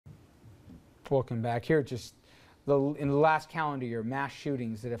Welcome back. Here, just in the last calendar year, mass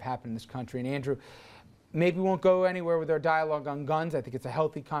shootings that have happened in this country. And Andrew, maybe we won't go anywhere with our dialogue on guns. I think it's a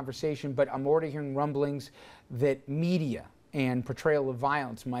healthy conversation, but I'm already hearing rumblings that media and portrayal of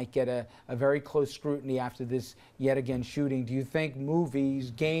violence might get a very close scrutiny after this yet again shooting. Do you think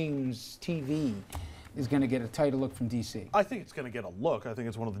movies, games, TV is going to get a tighter look from D.C.? I think it's going to get a look. I think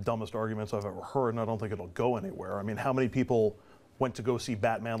it's one of the dumbest arguments I've ever heard, and I don't think it'll go anywhere. I mean, how many people went to go see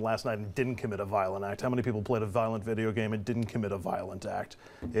Batman last night and didn't commit a violent act? How many people played a violent video game and didn't commit a violent act?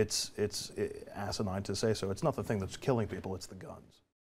 It's asinine to say so. It's not the thing that's killing people, it's the guns.